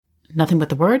Nothing But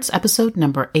the Words, episode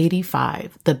number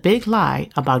 85, The Big Lie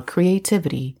About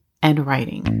Creativity and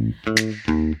Writing.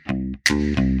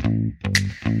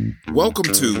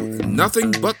 Welcome to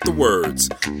Nothing But the Words,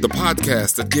 the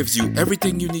podcast that gives you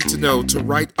everything you need to know to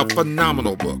write a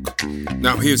phenomenal book.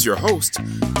 Now here's your host,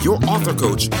 your author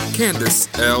coach, Candace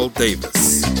L.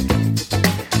 Davis.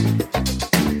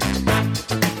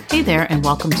 Hey there, and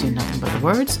welcome to Nothing But the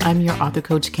Words. I'm your author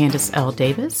coach, Candace L.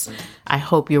 Davis. I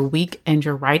hope your week and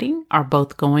your writing are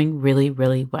both going really,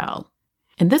 really well.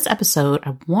 In this episode,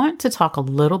 I want to talk a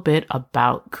little bit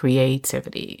about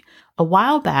creativity. A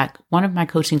while back, one of my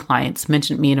coaching clients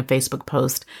mentioned me in a Facebook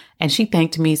post, and she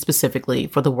thanked me specifically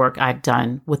for the work I'd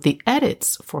done with the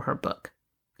edits for her book.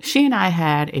 She and I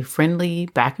had a friendly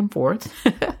back and forth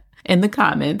in the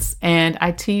comments, and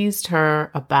I teased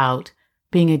her about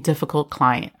being a difficult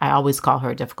client. I always call her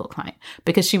a difficult client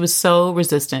because she was so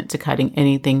resistant to cutting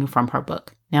anything from her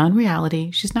book. Now, in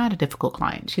reality, she's not a difficult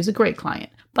client. She's a great client,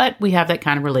 but we have that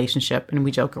kind of relationship and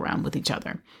we joke around with each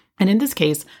other. And in this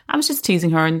case, I was just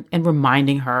teasing her and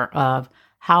reminding her of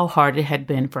how hard it had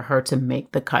been for her to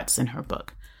make the cuts in her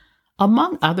book.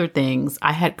 Among other things,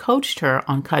 I had coached her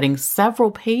on cutting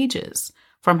several pages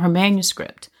from her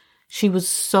manuscript. She was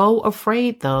so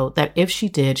afraid, though, that if she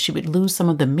did, she would lose some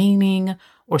of the meaning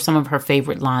or some of her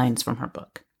favorite lines from her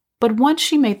book. But once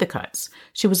she made the cuts,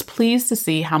 she was pleased to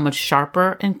see how much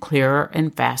sharper and clearer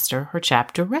and faster her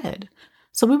chapter read.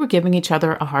 So we were giving each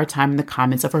other a hard time in the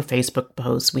comments of her Facebook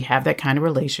posts. We have that kind of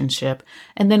relationship.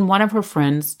 And then one of her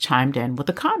friends chimed in with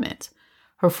a comment.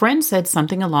 Her friend said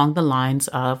something along the lines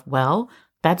of, well,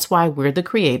 that's why we're the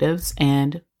creatives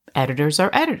and editors are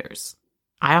editors.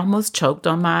 I almost choked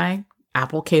on my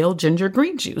apple kale ginger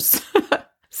green juice.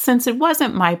 Since it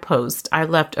wasn't my post, I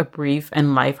left a brief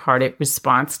and lighthearted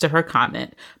response to her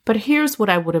comment. But here's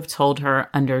what I would have told her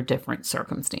under different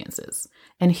circumstances.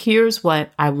 And here's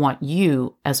what I want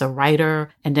you as a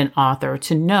writer and an author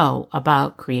to know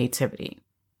about creativity.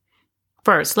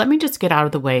 First, let me just get out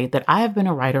of the way that I have been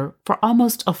a writer for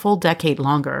almost a full decade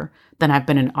longer than I've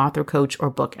been an author coach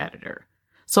or book editor.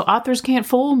 So authors can't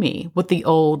fool me with the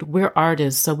old, we're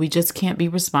artists, so we just can't be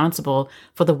responsible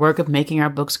for the work of making our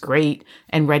books great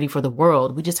and ready for the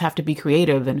world. We just have to be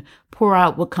creative and pour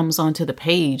out what comes onto the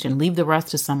page and leave the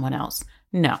rest to someone else.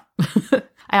 No.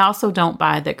 I also don't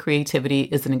buy that creativity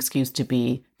is an excuse to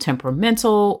be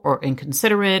temperamental or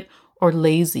inconsiderate or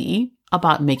lazy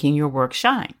about making your work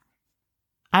shine.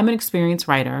 I'm an experienced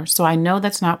writer, so I know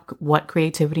that's not what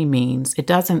creativity means. It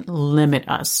doesn't limit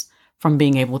us from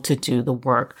being able to do the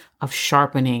work of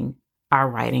sharpening our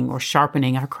writing or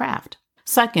sharpening our craft.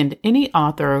 Second, any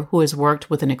author who has worked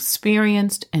with an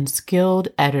experienced and skilled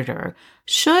editor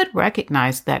should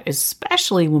recognize that,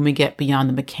 especially when we get beyond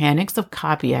the mechanics of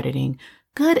copy editing,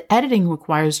 good editing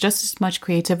requires just as much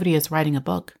creativity as writing a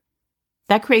book.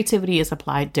 That creativity is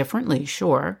applied differently,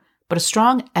 sure, but a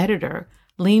strong editor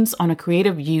leans on a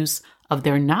creative use of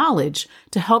their knowledge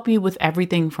to help you with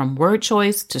everything from word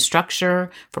choice to structure,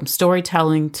 from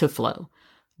storytelling to flow.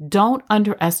 Don't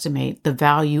underestimate the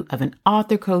value of an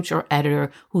author coach or editor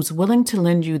who's willing to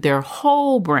lend you their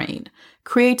whole brain,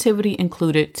 creativity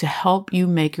included, to help you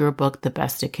make your book the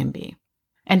best it can be.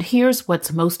 And here's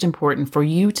what's most important for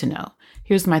you to know.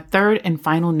 Here's my third and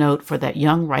final note for that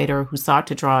young writer who sought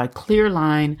to draw a clear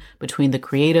line between the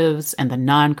creatives and the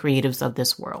non-creatives of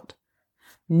this world.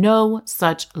 No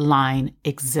such line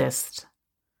exists.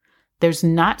 There's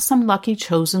not some lucky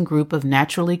chosen group of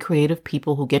naturally creative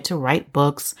people who get to write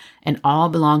books and all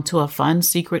belong to a fun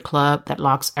secret club that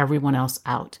locks everyone else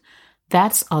out.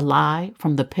 That's a lie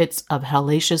from the pits of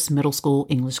hellacious middle school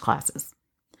English classes.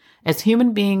 As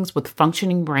human beings with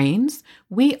functioning brains,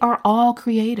 we are all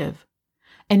creative.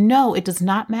 And no, it does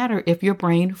not matter if your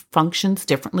brain functions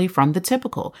differently from the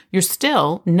typical. You're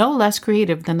still no less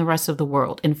creative than the rest of the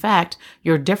world. In fact,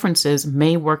 your differences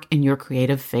may work in your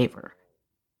creative favor.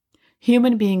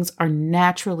 Human beings are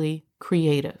naturally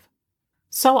creative.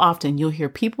 So often you'll hear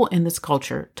people in this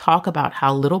culture talk about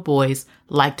how little boys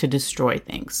like to destroy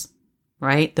things,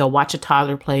 right? They'll watch a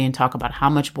toddler play and talk about how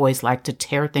much boys like to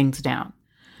tear things down.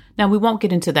 Now, we won't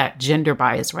get into that gender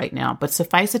bias right now, but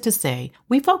suffice it to say,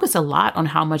 we focus a lot on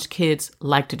how much kids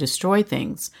like to destroy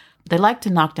things. They like to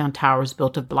knock down towers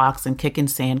built of blocks and kick in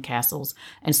sand castles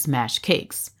and smash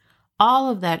cakes. All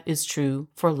of that is true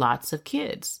for lots of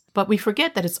kids. But we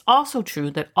forget that it's also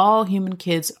true that all human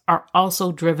kids are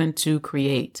also driven to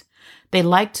create. They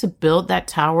like to build that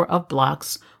tower of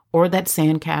blocks or that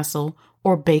sandcastle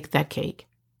or bake that cake.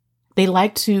 They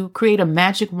like to create a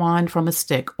magic wand from a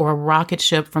stick or a rocket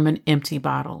ship from an empty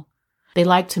bottle. They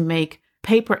like to make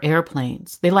paper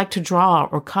airplanes. They like to draw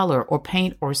or color or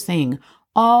paint or sing.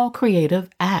 all creative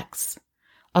acts.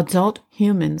 Adult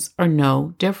humans are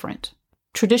no different.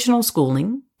 Traditional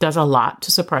schooling does a lot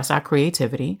to suppress our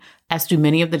creativity, as do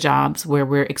many of the jobs where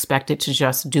we're expected to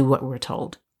just do what we're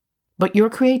told. But your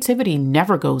creativity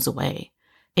never goes away.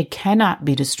 It cannot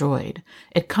be destroyed.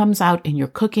 It comes out in your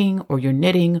cooking or your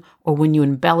knitting or when you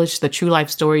embellish the true life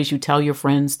stories you tell your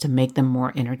friends to make them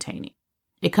more entertaining.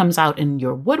 It comes out in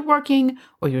your woodworking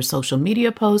or your social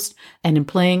media posts and in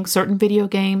playing certain video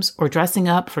games or dressing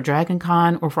up for Dragon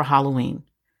Con or for Halloween.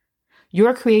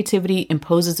 Your creativity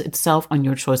imposes itself on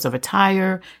your choice of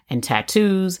attire and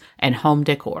tattoos and home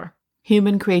decor.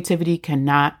 Human creativity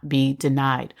cannot be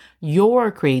denied.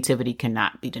 Your creativity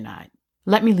cannot be denied.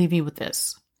 Let me leave you with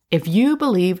this. If you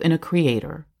believe in a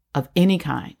creator of any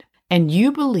kind, and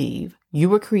you believe you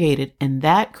were created in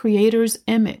that creator's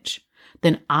image,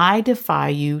 then I defy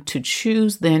you to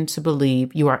choose then to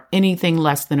believe you are anything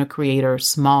less than a creator,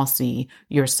 small c,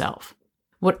 yourself.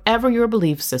 Whatever your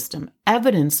belief system,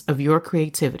 evidence of your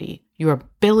creativity, your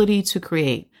ability to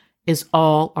create is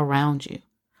all around you.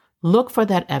 Look for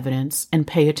that evidence and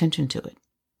pay attention to it.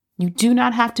 You do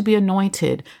not have to be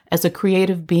anointed as a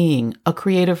creative being, a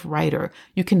creative writer.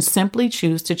 You can simply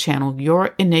choose to channel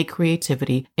your innate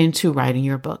creativity into writing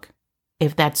your book.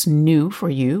 If that's new for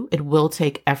you, it will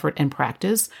take effort and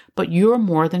practice, but you're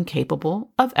more than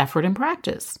capable of effort and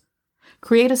practice.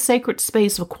 Create a sacred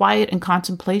space of quiet and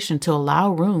contemplation to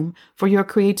allow room for your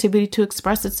creativity to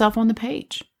express itself on the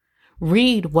page.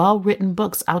 Read well-written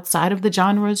books outside of the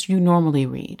genres you normally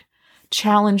read.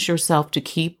 Challenge yourself to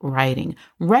keep writing,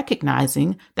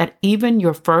 recognizing that even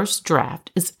your first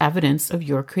draft is evidence of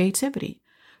your creativity.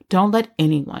 Don't let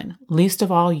anyone, least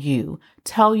of all you,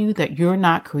 tell you that you're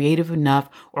not creative enough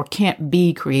or can't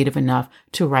be creative enough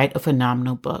to write a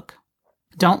phenomenal book.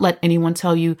 Don't let anyone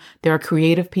tell you there are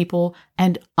creative people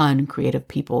and uncreative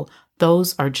people.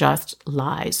 Those are just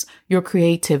lies. Your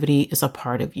creativity is a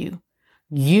part of you.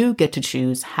 You get to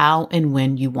choose how and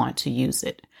when you want to use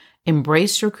it.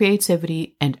 Embrace your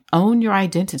creativity and own your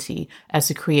identity as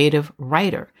a creative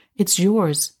writer. It's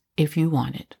yours if you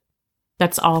want it.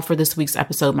 That's all for this week's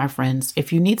episode, my friends.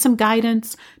 If you need some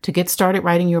guidance to get started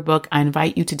writing your book, I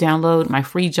invite you to download my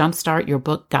free Jumpstart Your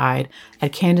Book guide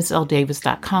at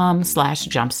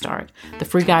CandiceLDavis.com/jumpstart. The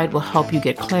free guide will help you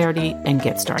get clarity and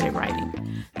get started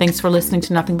writing. Thanks for listening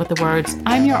to Nothing But the Words.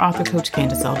 I'm your author coach,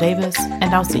 Candice L. Davis, and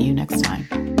I'll see you next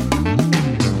time.